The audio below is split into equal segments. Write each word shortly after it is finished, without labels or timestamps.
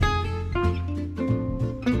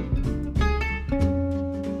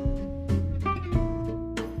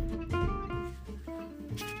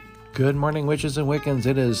Good morning, witches and Wiccans.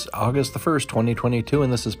 It is August the 1st, 2022,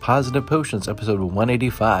 and this is Positive Potions, episode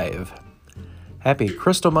 185. Happy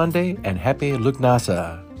Crystal Monday and happy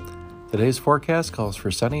Lugnasa. Today's forecast calls for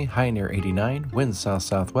sunny, high near 89, winds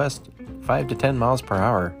south-southwest, 5 to 10 miles per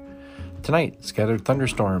hour. Tonight, scattered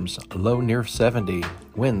thunderstorms, low near 70,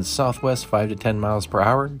 winds southwest 5 to 10 miles per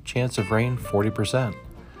hour, chance of rain 40%.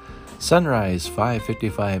 Sunrise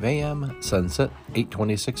 5:55 a.m., sunset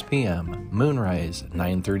 8:26 p.m., moonrise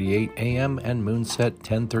 9:38 a.m., and moonset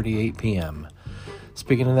 10:38 p.m.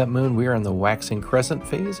 Speaking of that moon, we are in the waxing crescent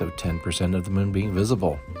phase of 10% of the moon being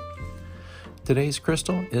visible. Today's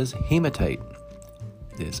crystal is hematite.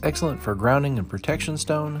 It is excellent for grounding and protection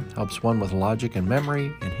stone, helps one with logic and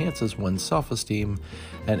memory, enhances one's self-esteem,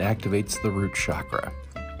 and activates the root chakra.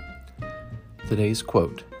 Today's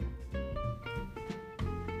quote: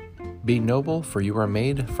 "Be noble, for you are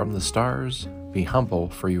made from the stars. Be humble,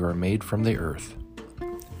 for you are made from the earth."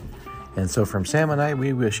 And so from Sam and I,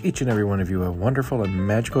 we wish each and every one of you a wonderful and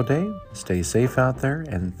magical day. Stay safe out there,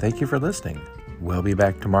 and thank you for listening. We'll be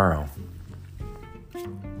back tomorrow.